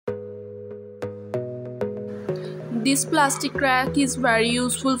This plastic rack is very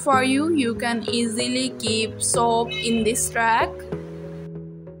useful for you. You can easily keep soap in this rack.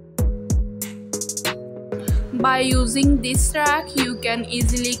 By using this rack, you can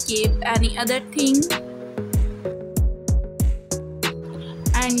easily keep any other thing,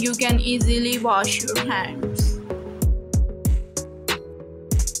 and you can easily wash your hands.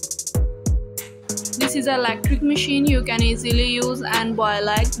 This is an electric machine. You can easily use and boil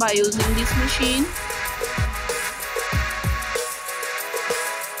eggs by using this machine.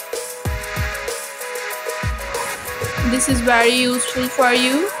 This is very useful for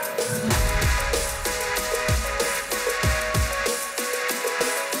you.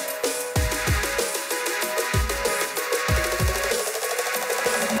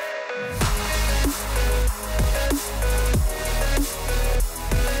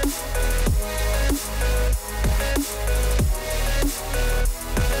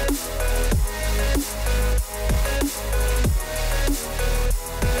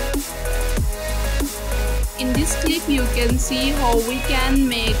 In this clip you can see how we can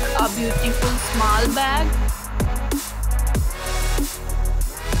make a beautiful small bag.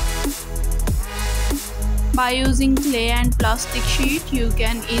 By using clay and plastic sheet, you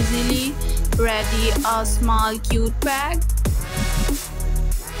can easily ready a small cute bag.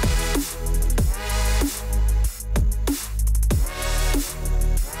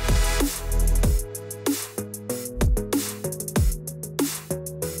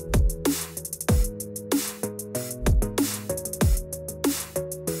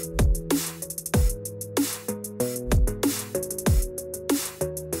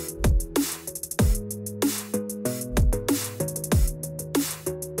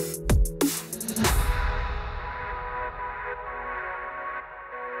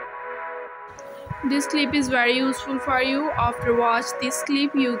 This clip is very useful for you. After watch this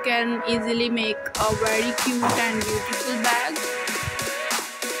clip, you can easily make a very cute and beautiful bag.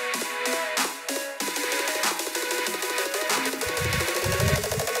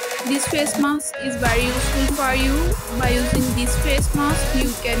 This face mask is very useful for you. By using this face mask,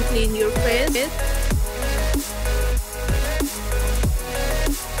 you can clean your face.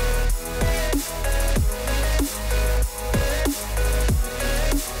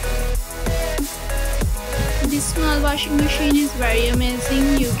 This small washing machine is very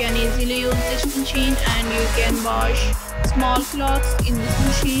amazing. You can easily use this machine and you can wash small clothes in this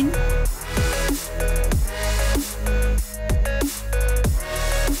machine.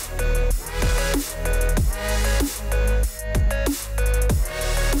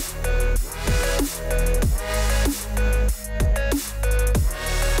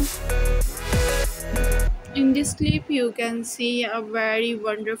 In this clip you can see a very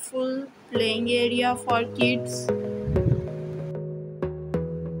wonderful playing area for kids.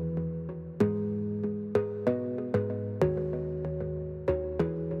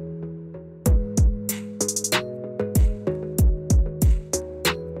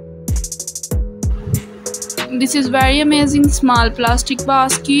 This is very amazing small plastic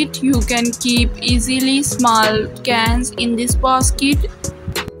basket. You can keep easily small cans in this basket.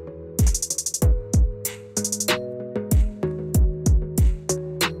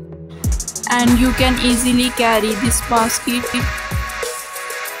 And you can easily carry this basket.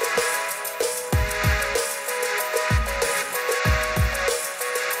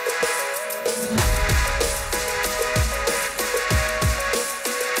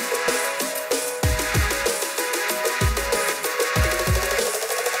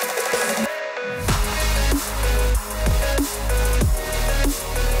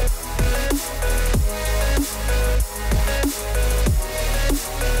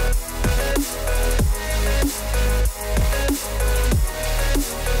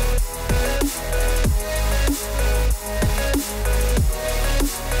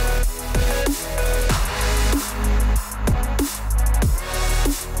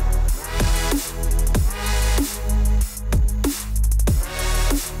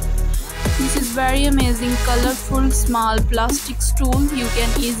 Very amazing colorful small plastic stool. You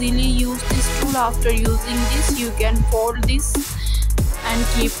can easily use this tool. After using this, you can fold this and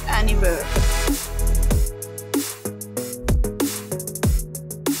keep anywhere.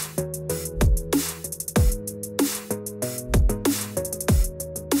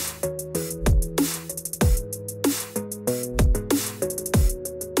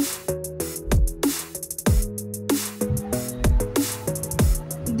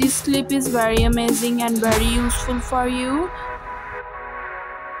 This clip is very amazing and very useful for you.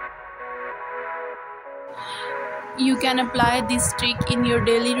 You can apply this trick in your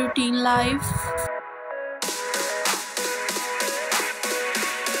daily routine life.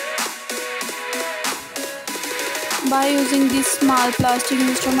 By using this small plastic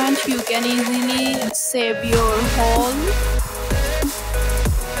instrument, you can easily save your hole.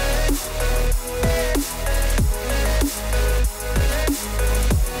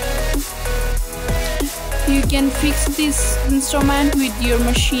 You can fix this instrument with your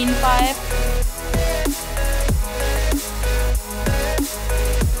machine pipe.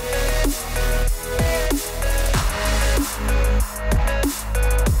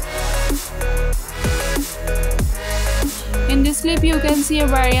 In this clip you can see a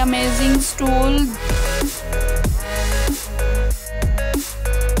very amazing stool.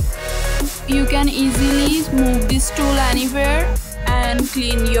 You can easily move this stool anywhere and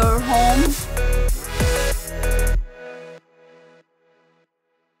clean your home.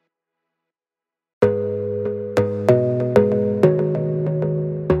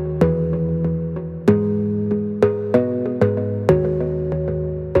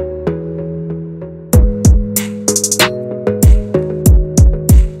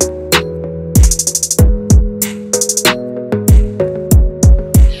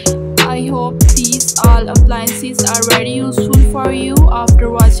 I hope these all appliances are very useful for you. After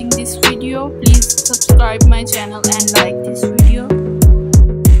watching this video, please subscribe my channel and like